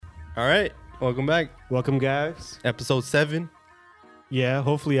All right, welcome back. Welcome, guys. Episode 7. Yeah,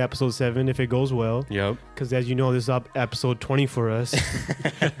 hopefully episode 7 if it goes well. Yep. Because as you know, this is episode 20 for us.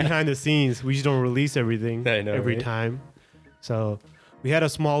 Behind the scenes, we just don't release everything I know, every right? time. So we had a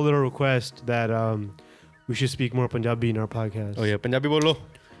small little request that we should speak more Punjabi in our podcast. Oh yeah, Punjabi bolo.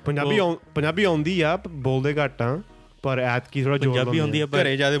 Punjabi ਆਉਂਦੀ ਆ ਬੋਲਦੇ ਘੱਟ ਆ ਪਰ ਐਤਕੀ ਥੋੜਾ ਜ਼ੋਰ ਪੰਜਾਬੀ ਆਉਂਦੀ ਆ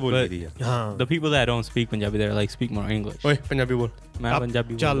ਘਰੇ ਜਿਆਦਾ ਬੋਲੀ ਦੀ ਆ ਹਾਂ The people that don't speak Punjabi, they're like, speak more English. ਓਏ ਪੰਜਾਬੀ ਬੋਲ ਮੈਂ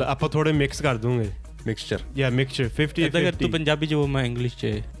ਪੰਜਾਬੀ ਚੱਲ ਆਪਾਂ ਥੋੜੇ ਮਿਕਸ ਕਰ ਦੂੰਗੇ ਮਿਕਸਚਰ ਯਾ ਮਿਕਸਚਰ 50 ਅਗਰ ਤੂੰ 50 ਪੰਜਾਬੀ ਚ ਮੈਂ ਇੰਗਲਿਸ਼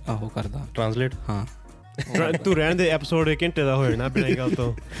ਚ ਆਹੋ ਕਰਦਾ ਟ੍ਰਾਂਸਲੇਟ ਹਾਂ ਤੂੰ ਰਹਿਣ ਦੇ ਐਪੀਸੋਡ 1 ਘੰਟੇ ਦਾ ਹੋ ਜਾਣਾ ਬਿਨਾਂ ਗੱਲ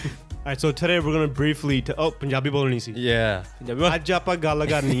ਤੋਂ Alright, so today we're going to briefly Punjabi ਬੋਲਣੀ ਸੀ yeah ਪੰਜਾਬੀ ਅੱਜ ਆਪਾਂ ਗੱਲ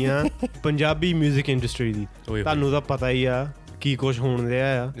ਕਰਨੀ ਆ ਪੰਜਾਬੀ 뮤직 ਇੰਡਸਟਰੀ ਦੀ ਓਏ ਤੁਹਾਨੂੰ ਤਾਂ ਪਤਾ ਹੀ ਆ ਕੀ ਕੁਝ ਹੋਣ ਰਿਹਾ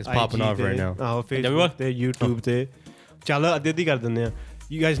ਆ It's popping off right now. ਆਹੋ Facebook ਤੇ YouTube ਤੇ ਚੱਲ ਅੱਧੀ ਕਰ ਦਿੰਦੇ ਆ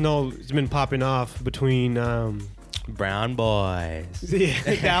You guys know it's been popping off between brown boys yeah,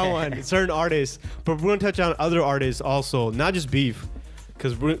 that one certain artists, but we're going to touch on other artists also, not just Beef,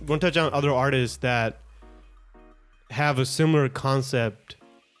 because we're going to touch on other artists that have a similar concept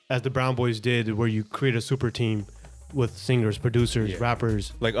as the Brown Boys did, where you create a super team with singers, producers, Yeah.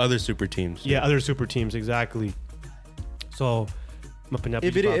 rappers. like other super teams Yeah, other super teams, exactly. So, ਮੈਂ ਪੰਜਾਬੀ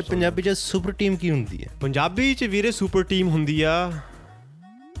ਇਹ ਵੀਰੇ ਪੰਜਾਬੀ ਚ super team ਕੀ ਹੁੰਦੀ ਹੈ ਪੰਜਾਬੀ ਚ ਵੀਰੇ super team ਹੁੰਦੀ ਆ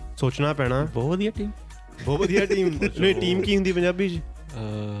ਸੋਚਣਾ ਪੈਣਾ ਬਹੁਤ ਵਧੀਆ ਟੀਮ ਬਹੁਤ ਵਧੀਆ ਟੀਮ ਨਹੀਂ ਟੀਮ ਕੀ ਹੁੰਦੀ ਪੰਜਾਬੀ ਚ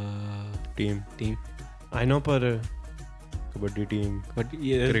ਟੀਮ I know ਪਰ kabaddi team but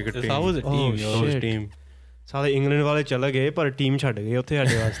yeah, Cricket it's team. always a team, Oh, yo. shit. Team ਸਾਰੇ ਇੰਗਲੈਂਡ ਵਾਲੇ ਚਲੇ ਗਏ ਪਰ ਟੀਮ ਛੱਡ ਗਏ ਉੱਥੇ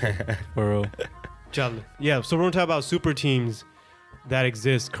ਸਾਡੇ ਵਾਸਤੇ For real. ਚੱਲ yeah, so we're going to talk about super teams that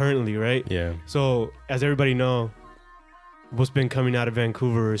exist currently, right? yeah So as everybody know, what's been coming out of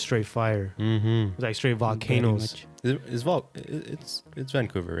Vancouver is straight fire. It's like straight volcanoes. it's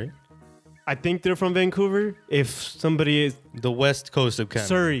Vancouver, right? I think they're from Vancouver. If somebody is The west coast of Canada.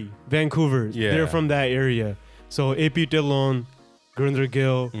 Surrey, Vancouver, Yeah. they're from that area. So AP Dillon, Gurinder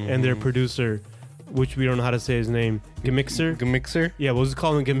Gill, and their producer, which we don't know how to say his name, Gmixer. Mixer Yeah, we'll just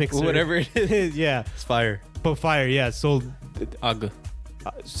call him Gmixer. whatever it is Yeah, it's fire but fire. Yeah, so ਅੱਗ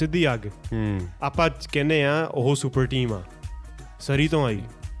ਸਿੱਧੀ ਅੱਗ ਆਪਾਂ ਕਹਿੰਦੇ ਆ ਉਹ super team ਆ ਸਰੀ ਤੋਂ ਆਈ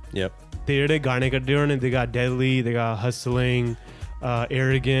yep ਤੇ ਜਿਹੜੇ ਗਾਣੇ ਕੱਢੇ ਉਹਨੇ they got Deadly, they got Hustling,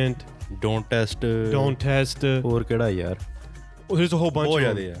 Arrogant, don't test Don't Test. ਹੋਰ ਕਿਹੜਾ ਯਾਰ There's a whole bunch oh of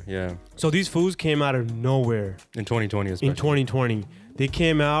yeah them. yeah So these fools came out of nowhere in 2020 especially. in 2020. They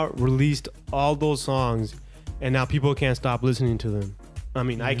came out, released all those songs, and now people can't stop listening to them. I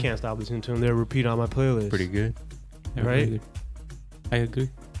mean, I can't stop listening to them. They're repeat on my playlist. pretty good They're Right? really good. I agree.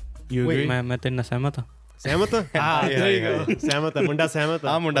 You agree? ਮੈਂ ਤੇਰੇ ਨਾਲ ਸਹਿਮਤ ਹਾਂ Samantha? There you go. Samantha. Munda Samantha.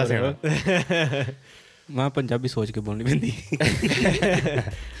 ਆ ਮੁੰਡਾ ਸਿਆਣਾ ਮੈਂ ਪੰਜਾਬੀ ਸੋਚ ਕੇ ਬੋਲਣੀ ਪੈਂਦੀ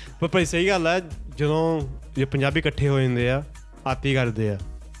ਪਰ ਸਹੀ ਗੱਲ ਹੈ ਜਦੋਂ ਜੇ ਪੰਜਾਬੀ ਇਕੱਠੇ ਹੋ ਜਾਂਦੇ ਆ ਆਤੀ ਕਰਦੇ ਆ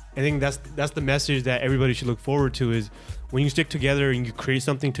I think that's the message that everybody should look forward to is when you stick together and you create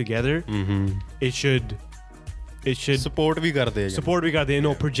something together, it should support ਵੀ ਕਰਦੇ ਆ support we got they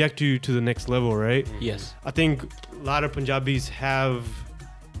know project you to the next level, right? Yes. I think a lot of Punjabis have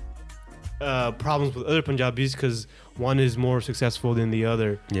problems with other Punjabis because one is more successful than the other.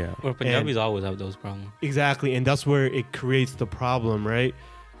 yeah Or Punjabis always have those problems. Exactly, and that's where it creates the problem, right?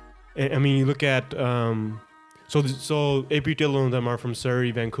 And, I mean, you look at so AP Dillon and them are from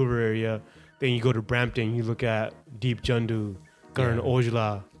Surrey, Vancouver area. Then you go to Brampton, you look at Deep Jundu, Karan Ojla,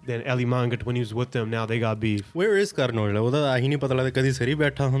 then Ellie Mangat when he was with them. Now they got beef. where is Karan Ojla ਉਹਦਾ ਆਹੀ ਨਹੀਂ ਪਤਾ ਲੱਗਦਾ ਕਦੀ ਸਰੀ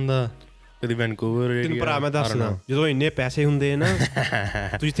ਬੈਠਾ ਹੁੰਦਾ ਕਦੀ Vancouver ਤੈਨੂੰ ਭਰਾ ਮੈਂ ਦੱਸਦਾ ਜਦੋਂ ਇੰਨੇ ਪੈਸੇ ਹੁੰਦੇ ਨਾ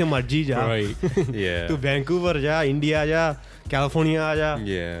ਤੂੰ ਜਿੱਥੇ ਮਰਜੀ ਜਾ yeah ਤੂੰ ਵੈਨਕੂਵਰ ਜਾ ਇੰਡੀਆ ਜਾ ਕੈਲੀਫੋਰਨੀਆ ਆ ਜਾ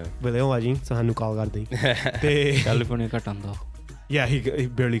yeah ਬਲੇ ਆ ਜੀ ਸਾਨੂੰ ਕਾਲ ਕਰ ਦੇ ਤੇ ਕੈਲੀਫੋਰਨੀਆ ਘੱਟ ਆਉਂਦਾ yeah he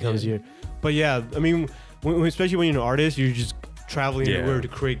barely comes here but yeah I mean especially when you're an artist you're just traveling everywhere to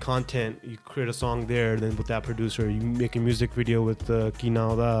create content. You create a song there, then with that producer you make a music video with ki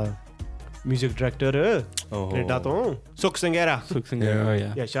naam da music director Canada to Sukh Singera.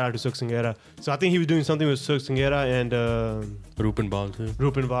 Yeah, shout out to Sukh Singera. So I think he was doing something with Sukh Singera and Rupen Bal too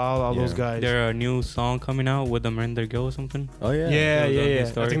Rupen Bal, all those guys. There's a new song coming out with Amrinder Gill or something. oh yeah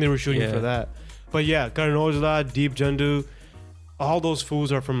I think they were shooting for that. But yeah, Karan Ojla, Deep Jundu, all those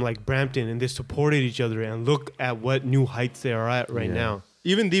fools are from like Brampton and they supported each other and look at what new heights they are at right now.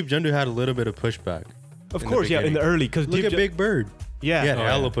 even Deep Jundu had a little bit of pushback Of course, yeah, in the early because look at Big Bird yeah, yeah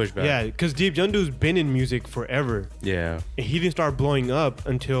hella pushback yeah, because Deep Jundu's been in music forever. yeah And he didn't start blowing up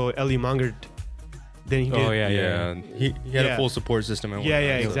until Ellie Mangert. Then he did. he had a Yeah. full support system and Yeah,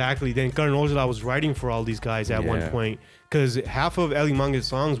 whatnot, so- exactly. Then Karan Ojla was writing for all these guys at one Yeah. point because half of Ellie Mangert's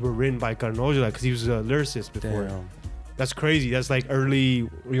songs were written by Karan Ojla because he was a lyricist before. Damn. That's crazy. That's like early,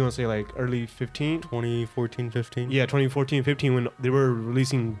 what do you want to say, like early 15? 2014, 15. Yeah, 2014, 15 when they were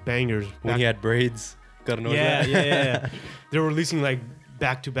releasing bangers. When he had braids. Karan Aujla. Yeah. They were releasing like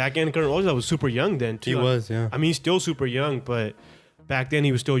back to back. And Karan Aujla was super young then too. He was, yeah. I mean, he's still super young, but back then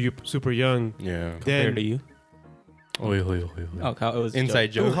he was still super young. Yeah. Compared to you. Oi. Oh, it was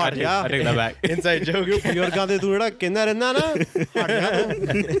Inside Too joke. hot, yeah. I take that back. Inside joke. Bਜ਼ੁਰਗਾਂ ਦੇ ਤੂੰ ਜਿਹੜਾ ਕਹਿੰਦਾ ਰਹਿੰਦਾ ਨਾ ਹਟ ਜਾ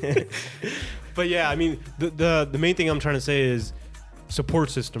ਤੂੰ। But yeah, I mean, the main thing I'm trying to say is support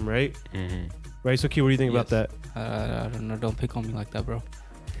system, right? Mm-hmm. Right, so Key, what do you think about that? I don't know. Don't pick on me like that, bro.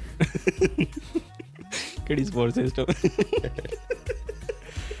 Kitty support system.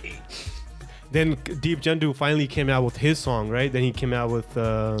 Then Deep Jandu finally came out with his song, right? Then he came out with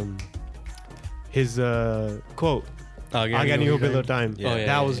his quote. I got new bit of time. Yeah. Oh, yeah,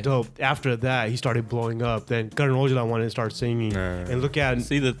 That was yeah. dope. After that, he started blowing up. Then Karan Aujla wanted to start singing. And look at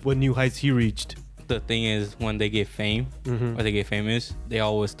See, what new heights he reached. the thing is, when they get fame Mhm. or they get famous, they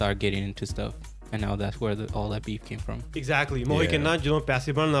always start getting into stuff, and now that's where all that beef came from. Exactly. ਮੋਹਿ ਕਹਿੰਦਾ ਜਦੋਂ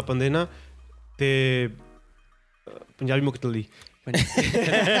ਪੈਸੇ ਬਣਨ ਲੱਗ ਪੈਂਦੇ ਨਾ ਤੇ ਪੰਜਾਬੀ ਮੁਕਤਲੀ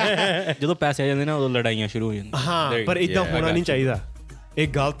ਜਦੋਂ ਪੈਸੇ ਆ ਜਾਂਦੇ ਨਾ ਉਦੋਂ ਲੜਾਈਆਂ ਸ਼ੁਰੂ ਹੋ ਜਾਂਦੀਆਂ। ਹਾਂ ਪਰ ਇਦਾਂ Yeah, I ਹੋਣਾ got ਨਹੀਂ ਚਾਹੀਦਾ। ਇਹ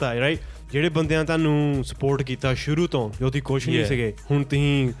ਗਲਤ ਆ ਰਾਈਟ। ਜਿਹੜੇ ਬੰਦਿਆਂ ਤੁਹਾਨੂੰ ਸਪੋਰਟ ਕੀਤਾ ਸ਼ੁਰੂ ਤੋਂ ਜੋ ਤੁਸੀਂ ਕੁਛ ਨਹੀਂ Yeah. ਸੀਗੇ ਹੁਣ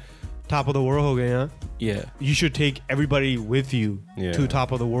ਤੁਸੀਂ top of the world ਹੋ ਗਏ ਆ। Yeah. You should take everybody with you Yeah. to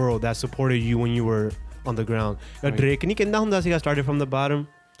top of the world that supported you when you were on the ground. Drake ਨਹੀਂ ਕਹਿੰਦਾ ਹੁੰਦਾ ਸੀਗਾ started from the bottom.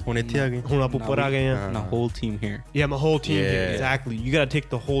 ਹੁਣ ਇੱਥੇ ਆ ਗਏ। ਹੁਣ ਆਪ ਉੱਪਰ ਆ ਗਏ ਆ। And a whole team here. Yeah, my whole team. Yeah. Exactly. You gotta take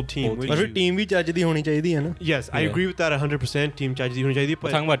the whole team Whole with ਪਰ ਫਿਰ you. ਟੀਮ ਵੀ ਚੱਜ ਦੀ ਹੋਣੀ ਚਾਹੀਦੀ ਹੈ ਨਾ। Yes, I Yeah. agree with that 100%. Team charge ਹੋਣੀ ਚਾਹੀਦੀ We're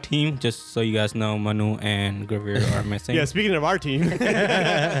but talking about team, just so you guys know, Manu and Gravir are missing. yeah, speaking of our team,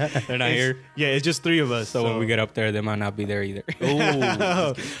 They're not here. yeah, it's just 3 of us. So when we get up there, they might not be there either.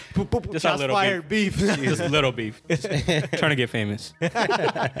 Oh. Just a shots little fired beef. Just a little beef. Just trying to get famous.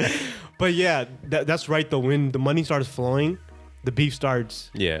 But yeah, that's right though. When the money starts flowing, the beef starts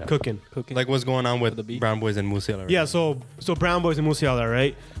Yeah. cooking. Like what's going on with The beat. Brown Boys and Musiala. Right? Yeah, so Brown Boys and Musiala,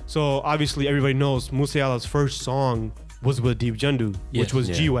 right? So obviously everybody knows Musiala's first song was with Deep Jandu, which Yes. was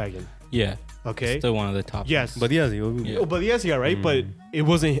Yeah. G-Wagon. Yeah. Okay. Still one of the top. Yes. ਵਧੀਆ ਸੀ ਉਹ ਵੀ। Yeah. Oh, but yes, yeah, right. But it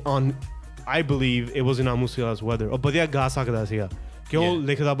wasn't on. I believe it wasn't on Musiala's weather. Oh, but yeah, ਗਾ ਸਕਦਾ ਸੀਗਾ ਕਿਉਂ Yeah.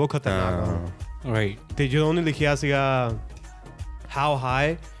 ਲਿਖਦਾ ਬਹੁਤ ਖਤਰਨਾਕ ਆ Right. ਤੇ ਜਦੋਂ ਉਹਨੇ ਲਿਖਿਆ ਸੀਗਾ How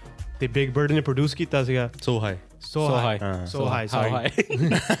High ਤੇ Big Bird ਨੇ ਪ੍ਰੋਡਿਊਸ ਕੀਤਾ ਸੀਗਾ So high. So High. So High. How Sorry. high?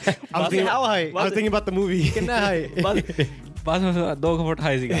 I was thinking, How high? I was thinking about the movie. ਕਿੰਨਾ high? बाद में 2 फुट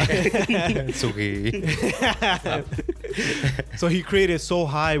हाई सीगा। Suki. So he created So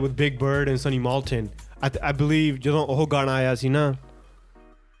High with Big Bird and Sonny Malton. I believe ਜਦੋਂ ਉਹ ਗਾਣਾ ਆਇਆ ਸੀ ਨਾ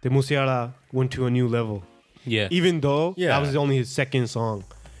ਤੇ Musiala went to a new level. Yeah. Even though Yeah. that was only his second song.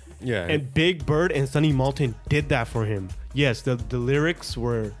 Yeah. And Big Bird and Sonny Malton did that for him. Yes, the lyrics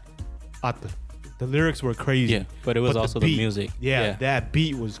were the lyrics were crazy. Yeah, but it was also the beat, music. Yeah, that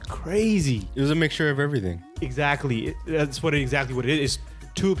beat was crazy. It was a mixture of everything. Exactly. That's exactly what it is. It's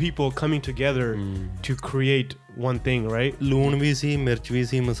two people coming together to create one thing, right? ਲੂਣ ਵੀ ਸੀ, ਮਿਰਚ ਵੀ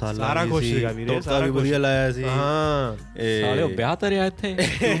ਸੀ, ਮਸਾਲਾ ਸਾਰਾ ਵੀ ਕੁਛ ਸੀ, ਸੀਗਾ ਵੀਰੇ, ਤੋਤਾ ਸਾਰਾ ਵੀ ਕੁਛ। ਵਧੀਆ ਲਾਇਆ ਸੀ। ਹਾਂ साले वो ब्याह तर आए थे।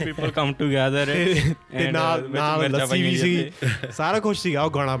 Two people come together ਤੇ ਨਾਲ ਲੱਸੀ ਵੀ ਸੀ ਸਾਰਾ ਕੁਝ ਸੀਗਾ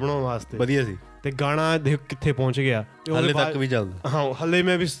ਉਹ ਗਾਣਾ ਬਣਾਉਣ ਵਾਸਤੇ ਵਧੀਆ ਸੀ। ਤੇ ਗਾਣਾ ਦੇਖ ਕਿੱਥੇ ਪਹੁੰਚ ਗਿਆ ਤੇ ਉਹਦੇ ਹਾਲੇ ਤੱਕ ਬਾਅਦ- ਵੀ ਚੱਲਦਾ। ਹਾਂ ਹੱਲੇ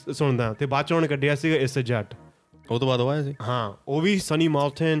ਮੈਂ ਵੀ ਸੁਣਦਾ ਤੇ ਬਾਅਦ ਚ ਉਹਨੇ ਕੱਢਿਆ ਸੀਗਾ ਇਸ ਜੱਟ ਉਹ ਤੋਂ ਬਾਅਦ ਉਹ ਆਇਆ ਸੀ। ਹਾਂ ਉਹ ਵੀ ਸਨੀ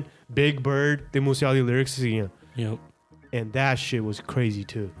ਮਾਲਟਨ ਬਿਗ ਬਰਡ ਤੇ ਮੂਸੇਵਾਲੇ ਦੀ ਲਿਰਿਕਸ ਸੀਗੀਆਂ Yep. and that shit was crazy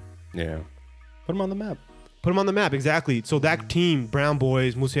too. Yeah. Put him on the map. Put them on the map, exactly. So that team, Brown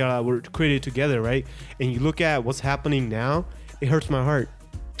Boys, Musiala, were created together, right? And you look at what's happening now, it hurts my heart.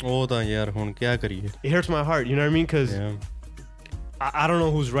 ਉਹ ਤਾਂ ਯਾਰ ਹੁਣ ਕੀ ਕਰੀਏ। It hurts my heart, you know what I mean? Because Yeah. I don't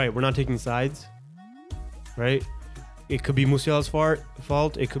know who's right. We're not taking sides, right? It could be Musiala's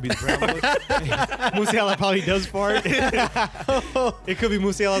fault. It could be the Brown Boys. Musiala probably does fart. It could be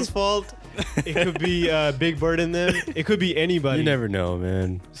Musiala's fault. It could be Big Bird in them. It could be anybody. You never know,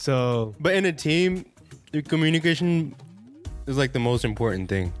 man. So, But in a team, your communication is like the most important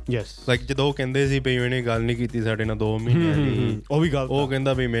thing. yes. Like ਜਦੋਂ ਉਹ ਕਹਿੰਦੇ ਸੀ ਵੀ ਇਹਨੇ ਗੱਲ ਨਹੀਂ ਕੀਤੀ ਸਾਡੇ ਨਾਲ 2 ਮਹੀਨਿਆਂ ਦੀ। ਉਹ ਵੀ ਗੱਲ ਉਹ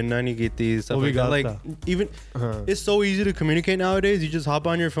ਕਹਿੰਦਾ ਵੀ ਮੇਰੇ ਨਾਲ ਨਹੀਂ ਕੀਤੀ। stuff ਉਹ ਵੀ like that. ਗੱਲ Like even it's so easy to communicate nowadays. You just hop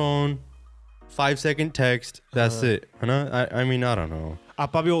on your phone, 5-second text. That's it. ਹਨਾ? I mean, I don't know.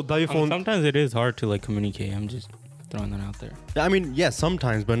 ਆਪਾਂ ਵੀ ਉਦਾਂ ਹੀ phone Sometimes it is hard to like communicate. I'm just throwing that out there. I mean, yes,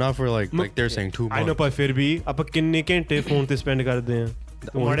 sometimes, but not for like they're saying 2 I know, months. ਪਰ ਫਿਰ ਵੀ ਆਪਾਂ ਕਿੰਨੇ ਘੰਟੇ phone ਤੇ ਸਪੈਂਡ ਕਰਦੇ ਆ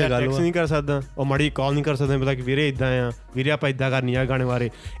ਉਹੀ ਮਾੜੀ ਤਾਂ ਗੱਲ ਟੈਕਸਟ ਵਾ। ਨਹੀਂ ਕਰ ਸਕਦਾ ਉਹ ਮਾੜੀ ਕਾਲ ਨਹੀਂ ਕਰ ਸਕਦਾ ਬਲਾ ਕਿ ਵੀਰੇ ਇਦਾਂ ਆ ਵੀਰੇ ਆਪਾਂ ਇਦਾਂ ਕਰਨੀ ਆ ਗਾਣੇ ਬਾਰੇ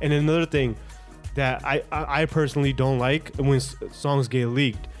and another thing that I personally don't like when songs get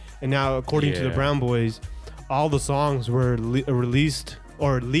leaked and now according to the Yeah. Brown Boys all the songs were released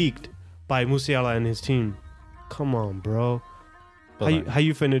or leaked by Musiala and his team. Come on, bro. How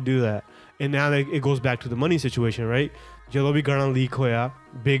you finna do that? And now it goes back to the money situation, right? ਜਦੋਂ ਵੀ ਗਾਣਾ leak ਹੋਇਆ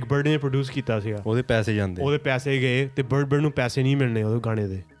big bird ਨੇ produce ਕੀਤਾ ਸੀਗਾ ਉਹਦੇ ਪੈਸੇ ਜਾਂਦੇ ਉਹਦੇ ਪੈਸੇ ਗਏ ਤੇ ਬਰਡ ਨੂੰ ਪੈਸੇ ਨਹੀਂ ਮਿਲਣੇ ਉਹਦੇ ਗਾਣੇ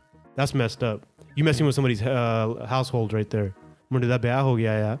ਦੇ that's messed up you messing with somebody's household right there ਮੁੰਡੇ ਦਾ ਵਿਆਹ ਹੋ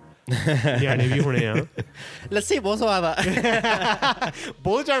ਗਿਆ ਆ ਨਿਆਣੇ ਵੀ ਹੋਣੇ ਆ ਲੱਸੀ ਬਹੁਤ ਸਵਾਦ ਆ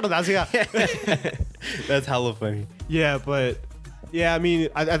ਬਹੁਤ ਝੜਦਾ ਸੀਗਾ that's hella funny yeah but yeah I mean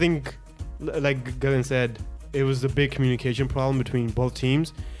I think like Glenn said it was a big communication problem between both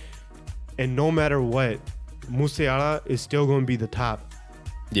teams and no matter what Musiala is still going to be the top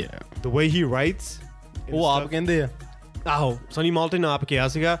yeah the way he writes ਉਹ ਆਪ ਕਹਿੰਦੇ ਆ ਆਹੋ Sunny Malton ਆਪ ਕਿਹਾ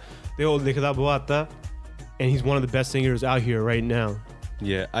ਸੀਗਾ ਤੇ ਉਹ ਲਿਖਦਾ ਬਹੁਤ ਆ and he's one of the best singers out here right now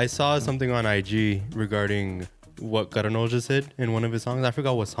yeah I saw something on IG regarding what Karan Aujla said in one of his songs I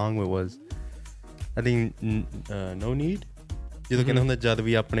forgot what song it was I think No Need ਜਦੋਂ ਕਹਿੰਦਾ ਹੁੰਦਾ ਜਦ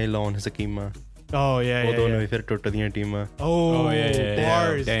ਵੀ ਆਪਣੇ ਲਾਉਣ ਸਕੀਮਾਂ oh yeah ਉਹ ਦੋਨੋਂ ਫਿਰ ਟੁੱਟਦੀਆਂ ਟੀਮਾਂ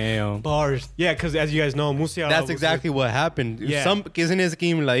bars yeah because as you guys know Musiala that's exactly what happened some ਕਿਸੇ ਨੇ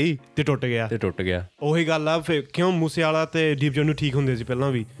ਸਕੀਮ ਲਾਈ ਤੇ ਟੁੱਟ ਗਿਆ ਉਹੀ ਗੱਲ ਆ ਫਿਰ ਕਿਉਂ Musiala ਤੇ ਡੀਪ ਜੋਨ ਨੂੰ ਠੀਕ ਹੁੰਦੇ ਸੀ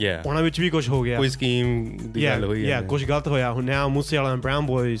ਪਹਿਲਾਂ ਵੀ ਉਹਨਾਂ ਵਿੱਚ ਵੀ ਕੁਝ ਹੋ ਗਿਆ ਕੋਈ ਸਕੀਮ ਦੀ ਗੱਲ ਹੋਈ yeah ਕੁਝ ਗਲਤ ਹੋਇਆ ਹੁਣ now Musiala and Brown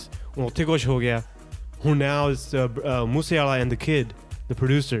Boys ਹੁਣ ਉੱਥੇ ਕੁਝ ਹੋ ਗਿਆ ਹੁਣ now it's Musiala and the Kid the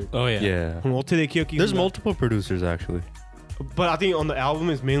producer ਹੁਣ ਉੱਥੇ ਦੇਖਿਓ ਕੀ there's multiple producers actually but I think on the album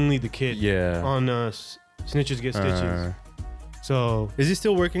is mainly the Kid on Snitches Get Stitches so is he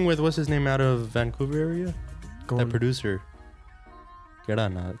still working with what's his name out of Vancouver area that producer ਕਿਹੜਾ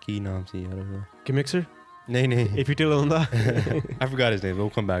ਨਾਮ ਕੀ ਨਾਮ ਸੀ ਯਾਰ ਉਹਦਾ ਕਿ mixer ਨਹੀਂ if you tell him that I forgot his name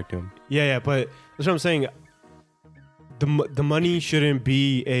we'll come back to him yeah but that's what I'm saying the money shouldn't be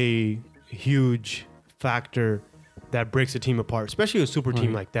a huge factor that breaks a team apart especially a super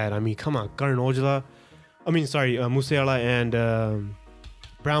team like that I mean come on Karan Aujla Musiala and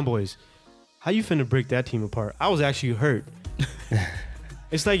Brown Boys. How you finna break that team apart? I was actually hurt.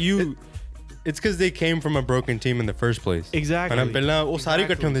 It's like you... It's because they came from a broken team in the first place. Exactly. ਪਹਿਲਾਂ ਉਹ ਸਾਰੇ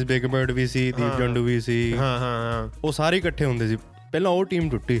ਇਕੱਠੇ ਹੁੰਦੇ ਸੀ Big Bird ਵੀ ਸੀ ਦੀਪ ਜੰਡੂ ਵੀ ਸੀ ਉਹ ਸਾਰੇ ਇਕੱਠੇ ਹੁੰਦੇ ਸੀ ਪਹਿਲਾਂ ਉਹ ਟੀਮ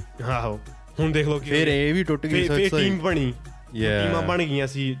ਟੁੱਟੀ ਆਹੋ ਹੁਣ ਦੇਖ ਲਓ ਕਿ ਫਿਰ ਇਹ ਵੀ ਟੁੱਟ ਗਈ ਫਿਰ ਟੀਮ ਬਣੀ Yeah. Team ਬਣ ਗਈਆਂ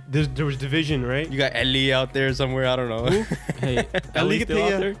ਸੀ there was division right you got Ellie out there somewhere I don't know Hey, Ellie ਕਿੱਥੇ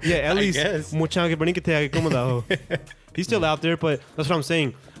ਆ yeah Ellie's ਮੁੱਛਾਂ ਕੇ ਬਣੀ ਕਿੱਥੇ ਆ ਕੇ ਘੁੰਮਦਾ ਉਹ he's still out there but that's what I'm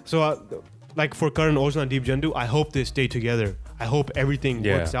saying so like for Karan Aujla and Deep Jandu I hope they stay together I hope everything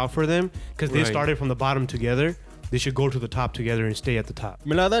works out for them because they started from the bottom together they should go to the top together and stay at the top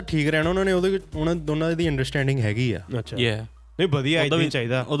ਮੈਨੂੰ ਲੱਗਦਾ ਠੀਕ ਰਹਿਣਾ ਉਹਨਾਂ ਨੇ ਉਹਨਾਂ ਦੋਨਾਂ ਦੀ understanding ਹੈਗੀ ਆ ਅੱਛਾ yeah ਨਹੀਂ ਵਧੀਆ ਇਦਾਂ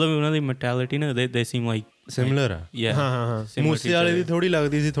ਚਾਹੀਦਾ ਉਹਦਾ ਵੀ ਉਹਨਾਂ ਦੀ ਮੈਂਟੈਲਿਟੀ ਨਾ they seem like similar ਆ yeah ਮੂਸੇ ਵਾਲੇ ਦੀ ਥੋੜੀ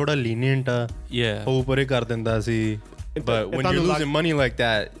ਲੱਗਦੀ ਸੀ ਥੋੜਾ ਲੀਨੀਅੰਟ ਆ ਉਹ ਪਰੇ ਕਰ ਦਿੰਦਾ ਸੀ but when you're losing money like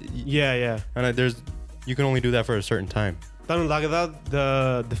that yeah and there's you can only do that for a certain time ਤੁਹਾਨੂੰ ਲੱਗਦਾ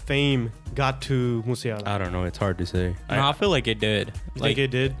the fame got to Musiala I don't know it's hard to say no I feel like it did you think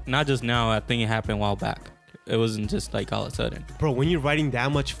it did not just now I think it happened a while back it wasn't just like all of a sudden bro when you're writing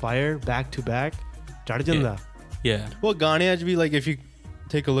that much fire back to back ਚੜ ਜਾਂਦਾ yeah well ਗਾਣਿਆਂ 'ਚ ਵੀ like if you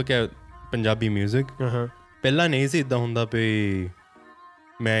take a look at Punjabi music ਪਹਿਲਾਂ ਨਹੀਂ ਸੀ ਇਦਾਂ ਹੁੰਦਾ ਵੀ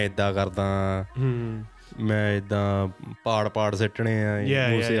ਮੈਂ ਇਦਾਂ ਕਰਦਾ ਮੈਂ ਇਦਾਂ ਪਾੜ ਸਿੱਟਣੇ ਆ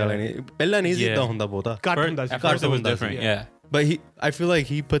ਮੂਸੇ ਵਾਲੇ ਨੇ ਪਹਿਲਾਂ ਨਹੀਂ ਸੀ ਇਦਾਂ ਹੁੰਦਾ ਬਹੁਤਾ ਘੱਟ ਹੁੰਦਾ ਸੀ ਘੱਟ ਹੁੰਦਾ ਸੀ yeah but I feel like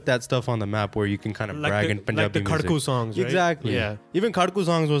he put that stuff on the map where you can kind of brag in Punjabi like the Khadku songs right? Exactly even Khadku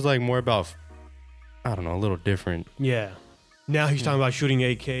songs was like more about I don't know a little different now he's talking about shooting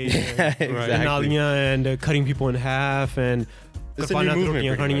AKs exactly. and cutting people in half and it's a new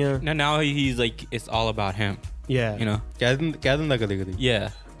movement now he's like it's all about him you know ਕਹਿ ਦਿੰਦਾ ਕਦੇ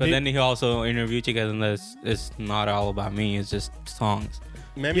but then he also interviewed together that it's not all about me it's just songs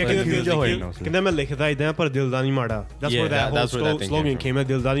ਕਹਿੰਦਾ ਮੈਂ ਲਿਖਦਾ ਇਦਾਂ ਪਰ ਦਿਲ ਦਾ ਨਹੀਂ ਮਾੜਾ that's where that whole slogan came out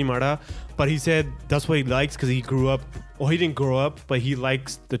ਦਿਲ ਦਾ ਨਹੀਂ ਮਾੜਾ but he said that's what he likes because he grew up he didn't grow up but he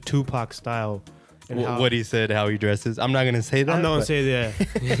likes the Tupac style what he said how he dresses I'm not gonna say that I'm not gonna say that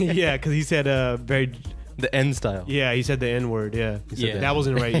yeah because he said very the N style he said the N word that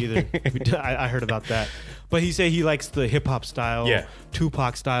wasn't right either I heard about that but he said he likes the hip-hop style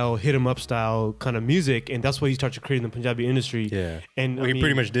Tupac style hit 'em up style kind of music and that's what he started to create in the Punjabi industry and he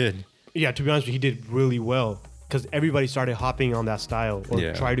pretty much did to be honest with you, he did really well because everybody started hopping on that style or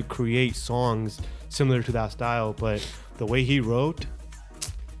try to create songs similar to that style but the way he wrote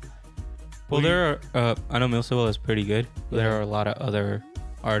well there are I know Milsawal is pretty good there are a lot of other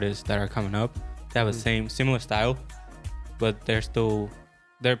artists that are coming up that have the similar style but they're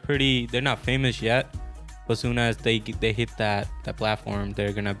not famous yet but as soon as they hit that platform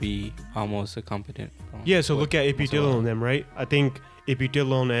they're gonna be almost a competent so look at AP Dillon and them right I think AP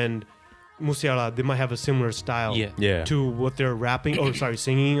Dillon and Musiala they might have a similar style to what they're rapping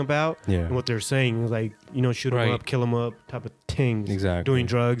singing about and what they're saying like shoot 'em up kill 'em up type of thing exactly doing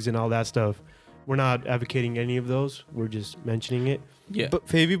drugs and all that stuff we're not advocating any of those. We're just mentioning it. Yeah. But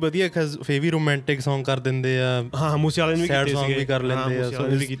ਫੇ ਵੀ ਵਧੀਆ cuz ਫੇ ਵੀ romantic song ਕਰ ਦਿੰਦੇ ਆ ਹਾਂ ਮੂਸੇ ਵਾਲੇ ਨੇ ਵੀ sad ਕੀਤੇ song ਸੀਗੇ ਵੀ ਕਰ ਲੈਂਦੇ ਆ so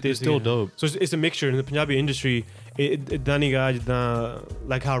it's still dope. So it's a mixture in the Punjabi industry. ਇਦਾਂ ਨਹੀਂ ਗਾ ਜਿੱਦਾਂ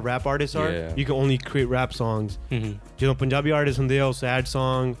like how rap artists are. Yeah. You can only create rap songs. ਜਦੋਂ ਪੰਜਾਬੀ artists ਹੁੰਦੇ ਆ ਉਹ sad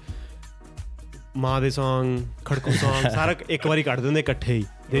song, ਮਾਂ ਦੇ song, ਖੜਕੂ song ਸਾਰਾ ਇੱਕ ਵਾਰੀ ਕੱਢ ਦਿੰਦੇ ਇਕੱਠੇ ਹੀ.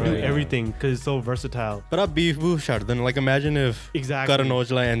 They do everything because it's so versatile. But a beef ਛੱਡ ਦੇਣ like imagine if Karan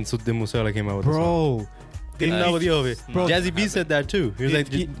Aujla and Siddhu Moosewala came out with a song. ਇੰਨਾ ਵਧੀਆ ਹੋਵੇ. Jazzy B said that too. He was like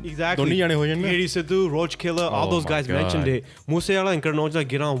exactly ਦੋਨੀ ਜਾਣੇ ਹੋ ਜਾਣ Giri Sidhu, Roach Killer, all those guys mentioned it. Moosewala and Karan Aujla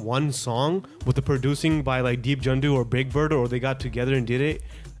get on one song with the producing by like Deep Jandu or Big Bird, or they got together and did it.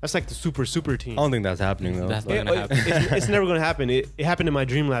 That's like the super team. I don't think that's happening though. That's not gonna happen. It's never gonna happen. It happened in my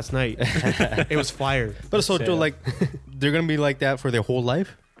dream last night. It was fire. But so like they're gonna be like that for their whole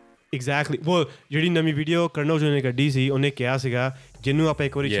life? Exactly. Well, ਜਿਹੜੀ ਨਵੀਂ video ਕਰਨ ਔਜਲਾ ਨੇ ਕੱਢੀ ਸੀ ਉਹਨੇ ਕਿਹਾ ਸੀਗਾ ਜਿਹਨੂੰ ਆਪਾਂ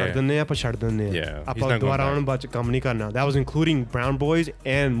ਇੱਕ ਵਾਰੀ ਛੱਡ ਦਿੰਦੇ ਆ ਆਪਾਂ ਛੱਡ ਦਿੰਦੇ ਆ ਆਪਾਂ ਦੁਬਾਰਾ ਉਹਨਾਂ ਬਾਅਦ ਚ ਕੰਮ ਨਹੀਂ ਕਰਨਾ. That was including Brown Boys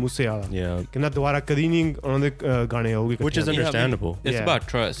and Moosewala. ਕਹਿੰਦਾ ਦੁਬਾਰਾ ਕਦੀ ਨਹੀਂ ਉਹਨਾਂ ਦੇ ਗਾਣੇ ਆਉਗੇ. Which is understandable. It's about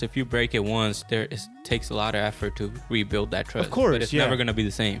trust. If you break it once, it takes a lot of effort to rebuild that trust. Of course, but it's never going to be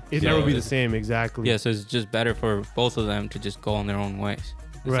the same. It'll never be the same, exactly. Yeah, so it's just better for both of them to just go on their own ways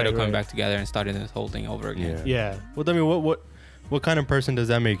instead of coming back together and starting this whole thing over again. Yeah. Well, I mean, what kind of person does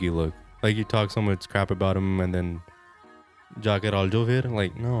that make you look? Like you talk so much crap about him and then jacket al jo fir?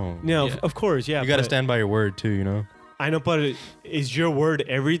 Like, no. Yeah, of course, yeah. You got to stand by your word too, you know? I know, but is your word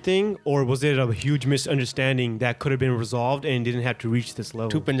everything, or was it a huge misunderstanding that could have been resolved and didn't have to reach this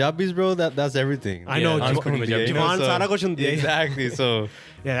level? To Punjabis, bro, that's everything. I know. Exactly. So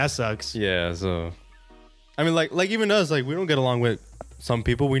yeah, that sucks. Yeah, so I mean, like even us, like we don't get along with some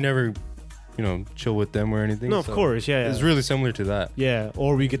people. We never, you know, chill with them or anything. No, of course, yeah. It's really similar to that. Yeah,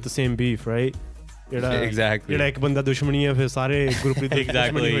 or we get the same beef, right? Exactly. You're like banda dushmani hai, fir sare group mein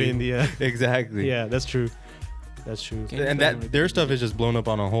dushmani ho jandi hai. Exactly. Yeah, that's true. That's true. And that their stuff is just blown up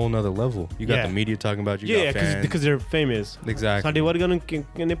on a whole nother level. You got the media talking about you. Yeah, because they're famous. Exactly. Sade warga nu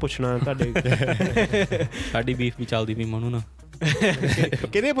kene puchna tade. Sadi beef ਵੀ ਚੱਲਦੀ ਵੀ ਮਨੂ ਨਾ.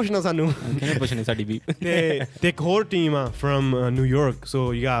 ਕਿਹਨੇ ਪੁੱਛਣਾ ਸਾਨੂੰ ਕਿਹਨੇ ਪੁੱਛਣੀ ਸਾਡੀ ਵੀ ਤੇ ਇੱਕ ਹੋਰ team from New York. So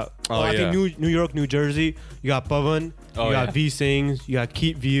you got I think New York, New Jersey. You got Pavan, you got V Sings, you got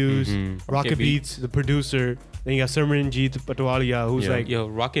Keep Views, Rocket Beats, the producer. Then you got Simranjeet Patwalia, who's like... Yo,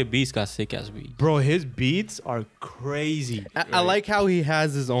 Rocket Beats got sick ass beats. Bro, his beats are crazy. I like how he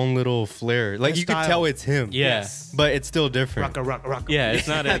has his own little flair. Like, you can tell it's him. Yes. But it's still different. Rock. Yeah, it's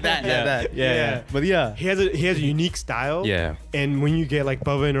not that. Yeah. But yeah. He has a unique style. Yeah. And when you get like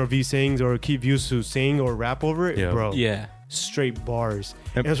Pavan or V Sings or Keep Views to sing or rap over it, bro. Yeah. Straight bars.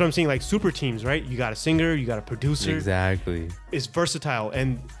 And that's what I'm saying, like super teams, right? You got a singer, you got a producer. Exactly. It's versatile.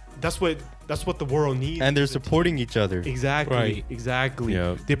 And that's what the world needs. And they're supporting each other. Exactly. Right. Exactly.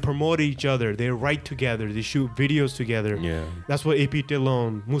 Yep. They promote each other. They write together. They shoot videos together. Yeah. That's what AP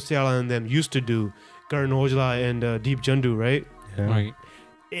Dillon, Moosewala and them used to do. Karan Aujla and Deep Jandu, right? Yeah. Right.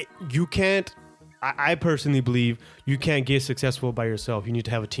 You can't... I personally believe you can't get successful by yourself. You need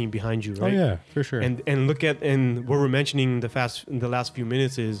to have a team behind you, right? Oh yeah, for sure. And look at what we're mentioning in the last few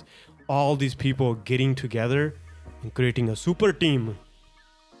minutes is all these people getting together and creating a super team.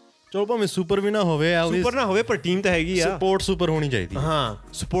 ਚਲੋ ਭਾਵੇਂ super ਵੀ ਨਾ ਹੋਵੇ super ਨਾ ਹੋਵੇ ਪਰ team ਤਾਂ ਹੈਗੀ ਆ ਸਪੋਰਟ ਸੁਪਰ ਹੋਣੀ ਚਾਹੀਦੀ ਹਾਂ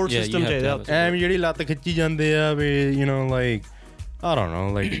ਸਪੋਰਟ ਸਿਸਟਮ ਚਾਹੀਦਾ ਐਵੇਂ ਜਿਹੜੀ ਲੱਤ ਖਿੱਚੀ ਜਾਂਦੇ ਆ ਵੀ you know like I don't know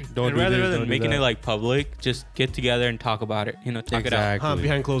like don't rather than making it like public just get together and talk about it, you know, take it out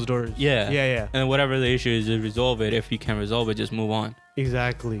behind closed doors. Yeah and whatever the issue is, just resolve it. If you can resolve it, just move on.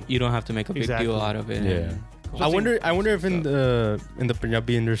 Exactly. You don't have to make a big deal out of it. I wonder if in the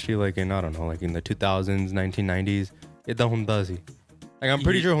Punjabi industry, like in I don't know, like in the 2000s 1990s ਏਦਾਂ ਹੁੰਦਾ ਸੀ. Like I'm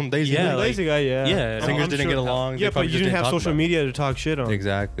pretty sure Hyundai. Singers didn't get along. Yeah, but you didn't have social media to talk shit on.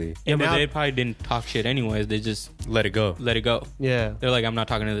 Exactly. Yeah, but they probably didn't talk shit anyways. They just let it go. Yeah. They're like, I'm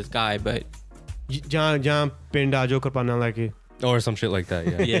not talking to this guy, but Jaan pind aajo karpana like or some shit like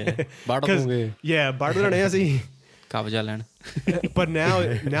that. Yeah. Yeah. Baadalane asi. Kavaja lana. But now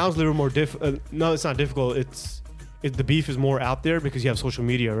it's a little more no, it's not difficult. The beef is more out there because you have social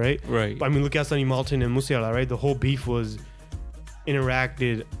media, right? Right. But, I mean, look at Sunny Malton and Moosewala, right? The whole beef was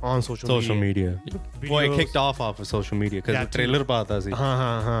interacted on social media. Well, it kicked off of social media because the trailer paata si.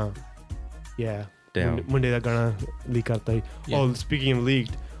 Yeah. Damn. Monday that gana leak karta hi. Oh, speaking of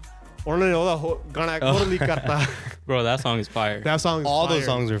leaked, ਉਹਨਾਂ ਨੇ ਉਹਦਾ ਗਾਣਾ ਇੱਕ ਹੋਰ leak ਕਰਤਾ. Bro, that song is fire. That song is all fire. those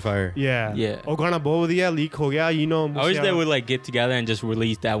songs are fire. Yeah. ਉਹ ਗਾਣਾ ਬਹੁਤ ਵਧੀਆ ਲੀਕ ਹੋ ਗਿਆ, you know. I wish they would like get together and just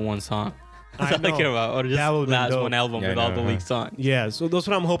release that one song. That's all I care about. Or just That would've been last dope. one album Yeah, with I all know, the huh? leaked songs. Yeah, so that's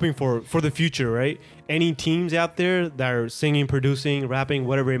what I'm hoping for the future, right? Any teams out there that are singing, producing, rapping,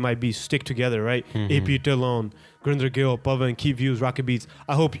 whatever it might be, stick together, right? AP Talon, Gurinder Gill, Pavan, Keep Views, Rocket Beats.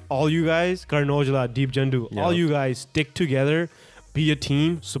 I hope all you guys, Karan Ojala, Deep Jandu, all Yep. you guys stick together, be a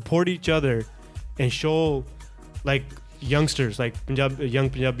team, support each other, and show like youngsters, like young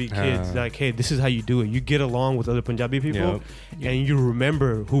Punjabi kids, like, hey, this is how you do it. You get along with other Punjabi people, and you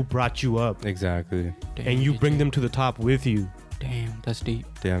remember who brought you up, Exactly. Damn, and you DJ. bring them to the top with you. Damn, that's deep.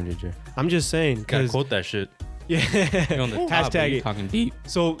 Damn, DJ. I'm just saying, Gotta because quote that shit. You're yeah. on the top, Hashtag but you're it. talking deep.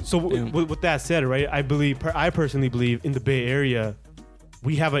 So Damn. with that said, right? I personally believe in the Bay Area,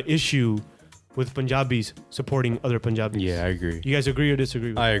 we have an issue with Punjabis supporting other Punjabis. Yeah, I agree. You guys agree or disagree?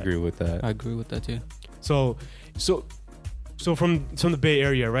 With I that? agree with that. I agree with that too. So from the Bay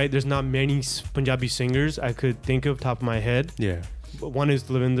Area, right? There's not many Punjabi singers I could think of top of my head. Yeah. One is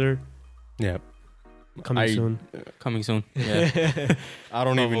Lavinder, Yeah. coming soon. Coming soon. Yeah. I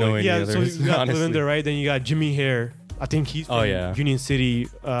don't even know any Yeah, others. so you got honestly. Lavinder, right? Then you got Jimmy Hare. I think he's from Oh, yeah. Union City,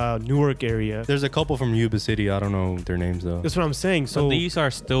 Newark area. There's a couple from Yuba City. I don't know their names though. That's what I'm saying. So So these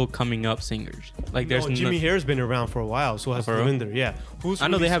are still coming up singers. Like there's Jimmy Hare's been around for a while, so has For real? Lavinder. Yeah, I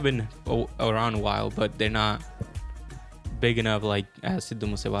know they have been around a while, but they're not big enough like as Sidhu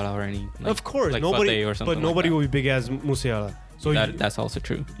Moosewala or any. Like, of course, like nobody, Fateh or something but nobody like will be big as Musiala. So that. That's also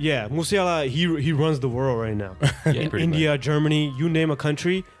true. yeah, Musiala, he runs the world right now. Yeah. In Pretty India, Germany, you name a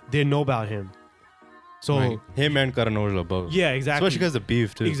country, they know about him. So Right. Him and Karan Ojala both. yeah, exactly. Especially because of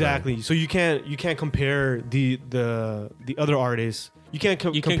beef too. so- exactly. So you can't compare the other artists. You can't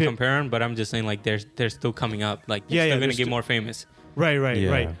You can compare them, but I'm just saying like they're still coming up. Like they're Yeah, still they're gonna get still- more famous. Right, Yeah.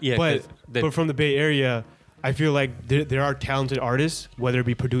 right. Yeah, but 'cause the- but from the Bay Area, I feel like there are talented artists, whether it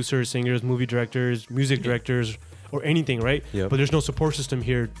be producers, singers, movie directors, music directors, or anything, right? Yep. But there's no support system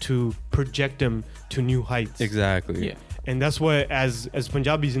here to project them to new heights. Exactly. Yeah. And that's what, as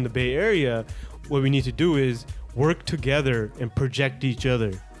Punjabis in the Bay Area, what we need to do is work together and project each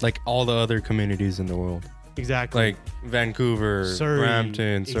other. Like all the other communities in the world. Exactly. Like Vancouver, Surrey,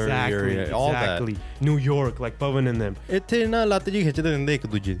 Brampton, Surrey exactly, area, all exactly. New York, like Pavan and them. that. ਇੱਥੇ ਨਾ ਲੱਤ ਜੀ ਖਿੱਚਦੇ ਰਹਿੰਦੇ ਇੱਕ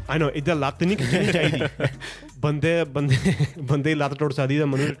ਦੂਜੇ ਦੀ I know, ਇੱਦਾਂ ਲੱਤ ਨਹੀਂ ਖਿੱਚਣੀ ਚਾਹੀਦੀ ਬੰਦੇ ਲੱਤ ਟੁੱਟ ਸਕਦੀ ਤਾਂ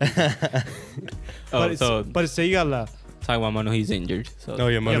ਮਨੂ Oh, ਪਰ ਸਹੀ ਗੱਲ ਆ talk about Manu, he's injured. So Oh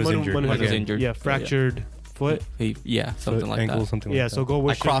yeah, Manu's injured. Manu Manu's has- injured. Yeah, fractured foot. something like ankle, that. something Yeah, like so that. go I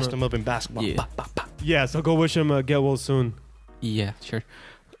wish crossed him. him up in basketball. Yeah. Yeah, so go wish him get well soon. Yeah, sure.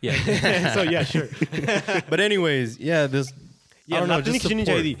 Yeah. So yeah, sure. But anyways, yeah, this I don't know, ਲੱਤ ਨਹੀਂ just ਖਿੱਚਣੀ support.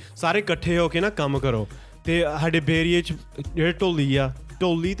 ਚਾਹੀਦੀ ਸਾਰੇ ਇਕੱਠੇ ਹੋ ਕੇ ਨਾ ਕੰਮ ਕਰੋ ਤੇ ਸਾਡੇ ਬੇਰੀਏ ਚ ਜਿਹੜੇ ਢੋਲੀ ਆ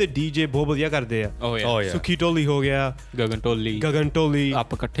ਢੋਲੀ ਤੇ ਡੀਜੇ ਬਹੁਤ ਵਧੀਆ ਕਰਦੇ ਆ Oh yeah. Oh yeah. ਸੁਖੀ ਢੋਲੀ ਹੋ ਗਿਆ Gagan Tolli. ਗਗਨ ਢੋਲੀ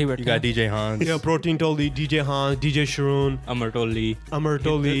Aap ਇਕੱਠੇ ਬੈਠੇ You got DJ Hans. yeah, protein ਢੋਲੀ DJ Hans, DJ Sharoon, Amar Tolli. Amar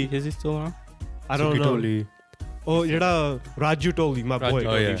ਢੋਲੀ Is he still on? I don't Suki know. Toli. Oh, ਜਿਹੜਾ ਰਾਜੂ ਢੋਲੀ, my boy.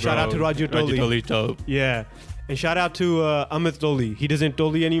 Oh, yeah. Shout out to Raju Tolli. Tolli dope. Yeah. And shout out to Amit Tolli. He doesn't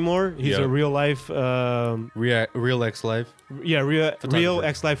Tolli anymore. He's Yeah. a real life, Real X Life. real Photographer.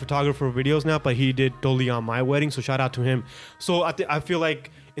 ex-life photographer for videos now. But he did Tolli on my wedding, so shout out to him. So I feel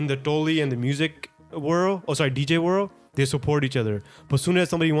like in the Tolli and the music world, DJ world, they support each other. But as soon as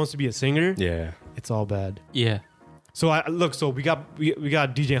somebody wants to be a singer, Yeah. it's all bad. Yeah. So so we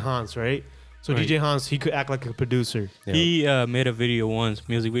got DJ Hans, right? So Right. DJ Hans, he could act like a producer. Yeah. He made a video once,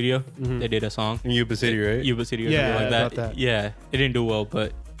 music video. They did a song. In Yuba City, right? Yuba City or Yeah, something like about that. that. Yeah, it didn't do well,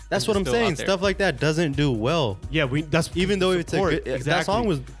 but That's what I'm still saying. out there. Stuff like that doesn't do well. Yeah, that's Even though it's a support. good, that Exactly. song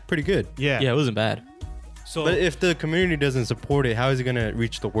was pretty good. Yeah. yeah, it wasn't bad. So But if the community doesn't support it, how is it gonna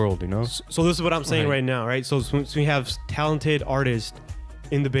reach the world? You know? So this is what I'm saying Right. right now, right? So since we have talented artists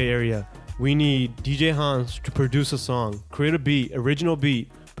in the Bay Area, we need DJ Hans to produce a song, create a beat, original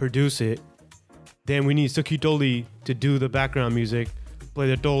beat, produce it. Then we need Suki Toli to do the background music, play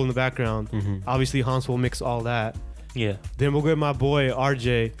the dole in the background. Obviously, Hans will mix all that. Yeah. Then we'll get my boy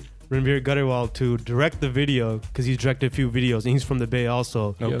RJ Ranveer Gutterwal to direct the video because he's directed a few videos and he's from the Bay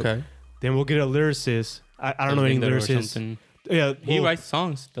also. Okay. Then we'll get a lyricist. I don't know any Dalvinder or lyricists. something. Yeah, He well, writes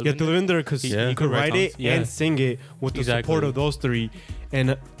songs. Yeah, Dalvinder. Dalvinder, because Yeah. he could write it songs, yeah. and sing it with the Exactly. support of those three.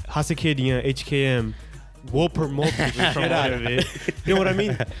 And Hasekedian, HKM, will promote the shit out of it. You know what I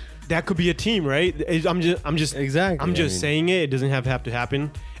mean? That could be a team, right? I'm just Exactly. I'm just saying it. It doesn't have to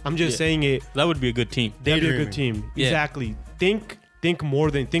happen. I'm just Yeah. saying it. That would be a good team. That'd be a good Daydreaming. team. Yeah. Exactly. Think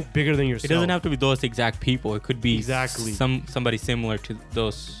bigger than yourself. It doesn't have to be those exact people. It could be Exactly. somebody similar to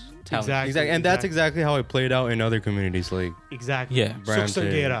those talents. Exactly. And that's exactly how it played out in other communities like Exactly. Yeah. Sukh Brampton.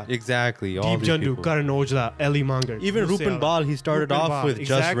 Sanghera, Exactly. All Deep these Jandu, people. Karan Ojla, Ellie Manger. Even Rupen Bal, he started Rupen off Bal, with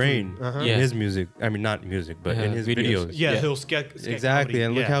Just exactly. Rain Uh-huh. in Yeah. his music. I mean, not music, but in his videos. Yeah, Yeah. he'll sketch Exactly. comedy.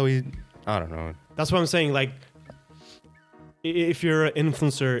 And look Yeah. how I don't know. That's what I'm saying. Like, if you're an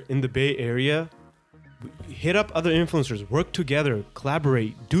influencer in the Bay Area, hit up other influencers, work together,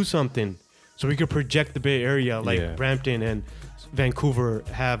 collaborate, do something, so we could project the Bay Area like Brampton and Vancouver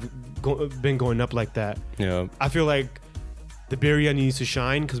have been going up like that. Yeah. I feel like the Bay Area needs to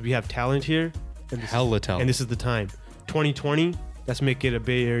shine because we have talent here. Hella talent. And this is the time. 2020, let's make it a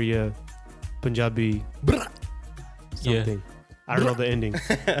Bay Area Punjabi something. I don't know the ending.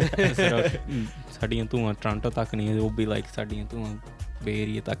 ਸਾਡੀਆਂ ਧੂਆਂ Toronto ਤੱਕ ਨਹੀਂ ਉਹ ਵੀ like ਸਾਡੀਆਂ ਧੂਆਂ ਬੇ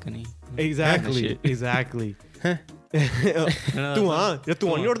area ਤੱਕ ਨਹੀਂ exactly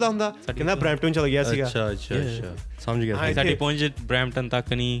ਧੂਆਂ ਨਹੀਂ ਉੜਦਾ ਹੁੰਦਾ ਕਹਿੰਦਾ ਬ੍ਰੈਂਪਟਨ ਚਲ ਗਿਆ ਸੀਗਾ ਅੱਛਾ ਸਮਝ ਗਿਆ ਸਾਡੀ ਪਹੁੰਚ ਬ੍ਰੈਂਪਟਨ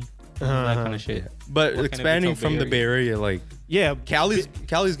ਤੱਕ ਨਹੀਂ that kind of shit. But expanding from the Bay Area, like Cali's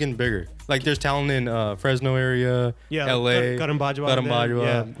getting bigger. Like there's talent in Fresno area, LA,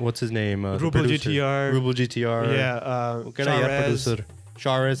 Karambajwa, what's his name? Rubel GTR. Producer.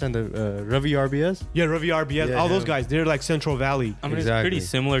 Charis and the Ravi RBS. Ravi RBS. All those guys, they're like Central Valley. I mean, it's pretty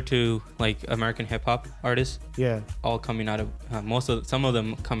similar to like American hip hop artists. All coming out of some of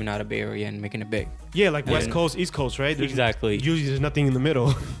them coming out of Bay Area and making it big. Like West Coast, East Coast, right? Exactly. Usually there's nothing in the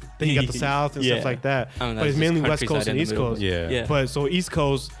middle. Then you got the South and stuff like that. But it's mainly West Coast and East Coast. But so East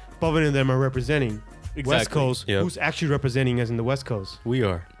Coast, Bubba and them are representing. West Coast, who's actually representing us in the West Coast? We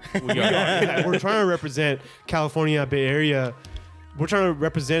are. We're trying to represent California, Bay Area. We're trying to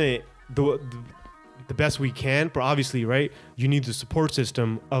represent it the best we can, but obviously, right, you need the support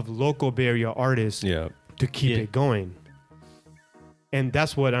system of local Bay Area artists to keep it going. And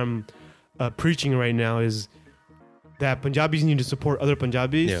that's what I'm preaching right now is that Punjabis need to support other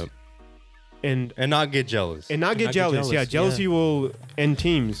Punjabis and not get jealous. Jealousy will end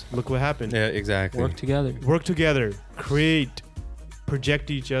teams. Look what happened. Exactly. Work together. Create.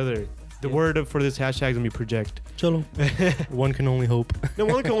 Project each other. The word for this hashtag is going to be project. Chalo. One can only hope. No,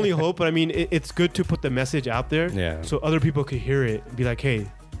 one can only hope, but I mean, it's good to put the message out there so other people could hear it and be like, hey,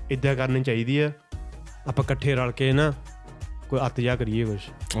 idda karni chahidi hai. Aapa ikkathe ral ke na koi atja kariye kuch.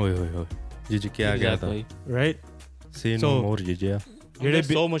 Oi. Jiji kya gaya tha. Right? Say no more, Jiji. There's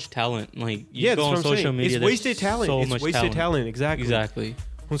so much talent. Like, you go on social media, it's wasted talent. It's wasted talent. Exactly.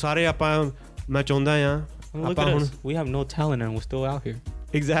 Hun sare aapa main chahunda ha. Look at us. We have no talent and we're still out here.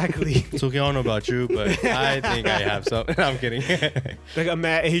 Exactly. So I don't know about you, but I think I have some. I'm kidding.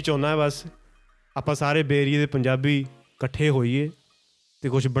 ਮੈਂ ਇਹੀ ਚਾਹੁੰਦਾ ਬਸ ਆਪਾਂ ਸਾਰੇ ਬੇਰੀਏ ਦੇ ਪੰਜਾਬੀ ਇਕੱਠੇ ਹੋਈਏ ਤੇ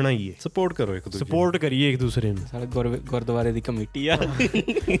ਕੁਝ ਬਣਾਈਏ ਸਪੋਰਟ ਕਰੋ ਇੱਕ ਦੂਜੇ ਸਪੋਰਟ ਕਰੀਏ ਇੱਕ ਦੂਸਰੇ ਨੂੰ ਸਾਡਾ ਗੁਰਦੁਆਰੇ ਦੀ ਕਮੇਟੀ ਆ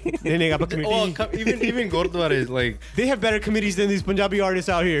ਨਹੀਂ ਆਪਾਂ ਕਮੇਟੀ even ਗੁਰਦੁਆਰੇ like they have better committees than these Punjabi artists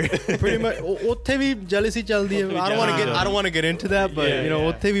out here pretty much ਉੱਥੇ ਵੀ jealousy ਚੱਲਦੀ ਹੈ I don't want to get into that but you know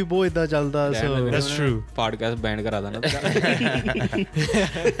ਉੱਥੇ ਵੀ ਬਹੁਤ ਇਦਾਂ ਚੱਲਦਾ so that's true podcast ban ਕਰਾ ਦੇਣਾ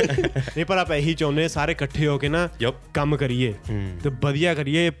ਨਹੀਂ ਪਰ ਆਪਾਂ ਇਹੀ ਚਾਹੁੰਦੇ ਸਾਰੇ ਇਕੱਠੇ ਹੋ ਕੇ ਨਾ ਕੰਮ ਕਰੀਏ ਤੇ ਵਧੀਆ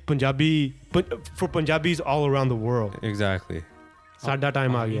ਕਰੀਏ Punjabi for Punjabis all around the world exactly ਸਾਡਾ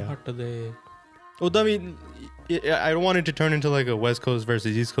ਟਾਈਮ ਆ ਗਿਆ ਉਦਾਂ ਵੀ I don't want it to turn into like a West Coast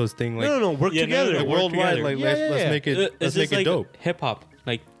versus East Coast thing. Like no, work together, like worldwide. Like let's make it like dope. Hip hop,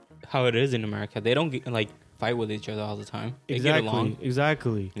 like how it is in America, they don't like fight with each other all the time. They get along.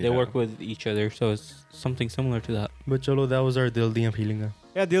 Exactly. They work with each other, so it's something similar to that. But chalo, that was our Dil Diyan feeling.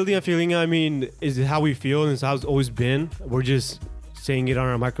 Yeah, Dil Diyan feeling. I mean, is how we feel, and it's how it's always been. We're just saying it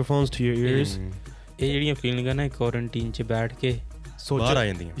on our microphones to your ears. ਇਹ ਜਿਹੜੀਆਂ ਫੀਲਿੰਗਾਂ ਨਾ quarantine 'ਚ ਬੈਠ ਕੇ ਬਾਹਰ ਆ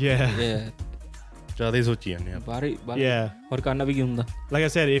ਜਾਂਦੀਆਂ ਜ਼ਿਆਦਾ ਹੀ ਸੋਚੀ ਜਾਂਦੇ ਆ ਬਾਹਰ ਹੋਰ ਕਰਨਾ ਵੀ ਕੀ ਹੁੰਦਾ like I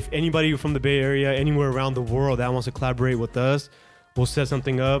said if anybody from the Bay Area anywhere around the world that wants to collaborate with us we'll set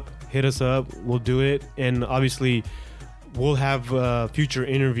something up hit us up we'll do it and obviously we'll have future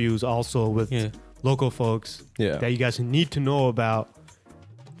interviews also with local folks that you guys need to know about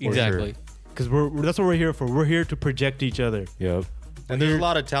exactly because that's what we're here for. We're here to project each other. And there's a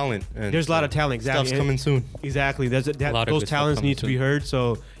lot of talent. There's a lot of talent. Exactly. Stuff's coming soon. Exactly. Those talents need to be heard.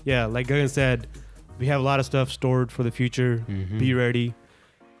 So yeah, like Gagan said, we have a lot of stuff stored for the future. Be ready.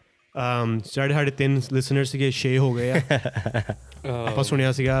 Started ਸਾਡੇ 3 listeners ਸੀਗੇ 6 ਹੋ ਗਏ ਆ ਆਪਾਂ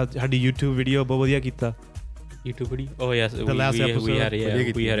ਸੁਣਿਆ ਸੀਗਾ ਸਾਡੀ YouTube video ਬਹੁਤ ਵਧੀਆ ਕੀਤਾ YouTube video? Oh yes, the last episode.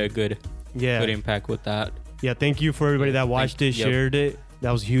 We had a good impact with that. Yeah, thank you for everybody that watched it, shared it.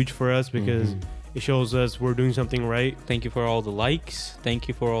 That was huge for us because it shows us we're doing something right. Thank you for all the likes. Thank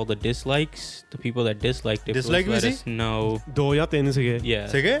you for all the dislikes. The people that disliked it, let us know. Do ya 3 sige? Yeah.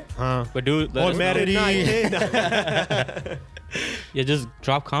 Sige? But dude, let us know. Yeah, just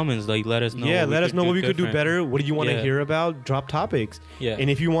drop comments. Like, let us know. Yeah, let us know what we could do better. What do you want to hear about? Drop topics. Yeah.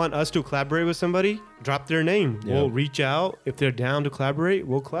 And if you want us to collaborate with somebody, drop their name. We'll reach out. If they're down to collaborate,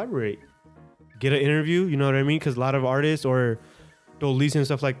 we'll collaborate. Get an interview. You know what I mean? Because a lot of artists or Lease and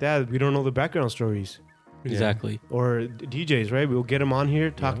stuff like that, we don't know the background stories. Exactly. Or DJs, right? We'll get them on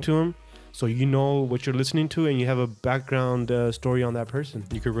here, talk to them, so you know what you're listening to and you have a background story on that person.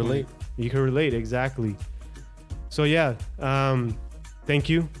 You could relate. You can relate, exactly. So yeah, thank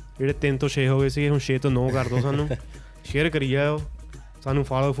you. ਜਿਹੜੇ 3 ਤੋਂ 6 ਹੋ ਗਏ ਸੀ ਹੁਣ 6 ਤੋਂ 9 ਕਰ ਦਿਓ ਸਾਨੂੰ share ਕਰੀ ਜਾਓ ਸਾਨੂੰ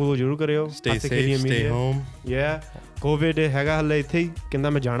ਫੋਲੋ ਜ਼ਰੂਰ ਕਰਿਓ Stay safe, stay home. Yeah, COVID ਹੈਗਾ ਹਲੇ ਇੱਥੇ ਹੀ ਕਹਿੰਦਾ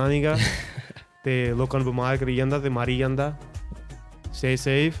ਮੈਂ ਜਾਣਾ ਨਹੀਂਗਾ ਤੇ ਲੋਕਾਂ ਨੂੰ ਬਿਮਾਰ ਕਰੀ ਜਾਂਦਾ ਤੇ ਮਾਰੀ ਜਾਂਦਾ Stay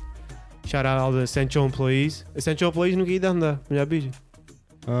safe. Shout out all the essential employees. Essential employees ਨੂੰ ਕੀ ਹੁੰਦਾ ਪੰਜਾਬੀ ਚ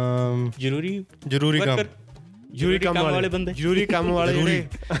ਜ਼ਰੂਰੀ ਕੰਮ ਜ਼ਰੂਰੀ ਕੰਮ ਵਾਲੇ ਬੰਦੇ ਜ਼ਰੂਰੀ ਕੰਮ ਵਾਲੇ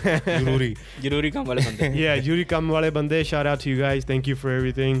ਜ਼ਰੂਰੀ ਕੰਮ ਵਾਲੇ ਬੰਦੇ Yeah, ਜ਼ਰੂਰੀ ਕੰਮ ਵਾਲੇ ਬੰਦੇ. Shout out to you guys. Thank you for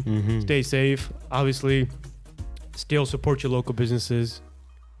everything. Stay safe. Obviously, still support your local businesses.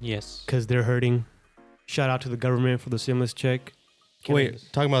 Yes, because they're hurting. Shout out to the government for the stimulus check. Wait,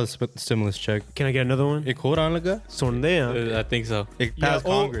 talking about the stimulus check. Can I get another one? एक और आने लगा? सुनते हैं. I think so. It passed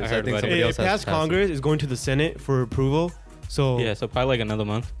Congress. I think somebody else has passed Congress. It's going to the Senate for approval. So yeah, so probably like another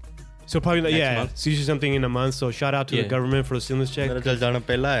month. So probably like, Next month. It's usually something in a month. So shout out to the government for the stimulus check. मेरा चल जाना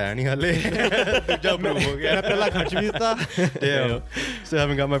पहला है नहीं हाले. दूसरा approve हो गया. मैं पहला खर्च भी था. Damn. Still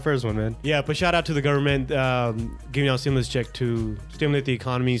haven't got my first one, man. Yeah, but shout out to the government giving out stimulus check to stimulate the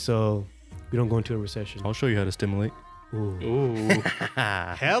economy so we don't go into a recession. I'll show you how to stimulate. Ooh.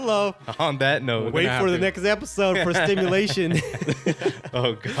 Hello. On that note, Wait for the next episode for stimulation.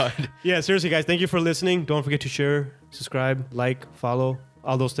 Oh God. Yeah, seriously, guys, thank you for listening. Don't forget to share, subscribe, like, follow,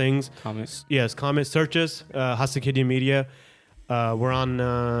 all those things. Comments. Yes, comments. Search us, Hasakidia Media. We're on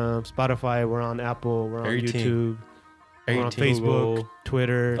Spotify. We're on Apple. We're on YouTube. We're on Facebook, Google.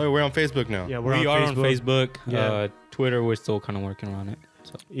 Twitter. Oh, we're on Facebook now. Yeah, We on are on Facebook. Yeah. Twitter, we're still kind of working on it.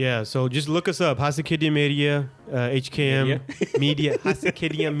 So. Yeah, so just look us up. Hasakidia Media, HKM Media.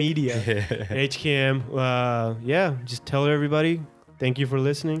 Hasakidia Media. HKM. Yeah, just tell everybody. Thank you for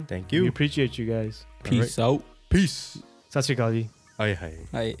listening. Thank you. We appreciate you guys. Peace out. Peace. Sat Sri Akal ji. Aye, hi.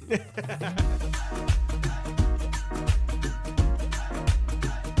 Bye.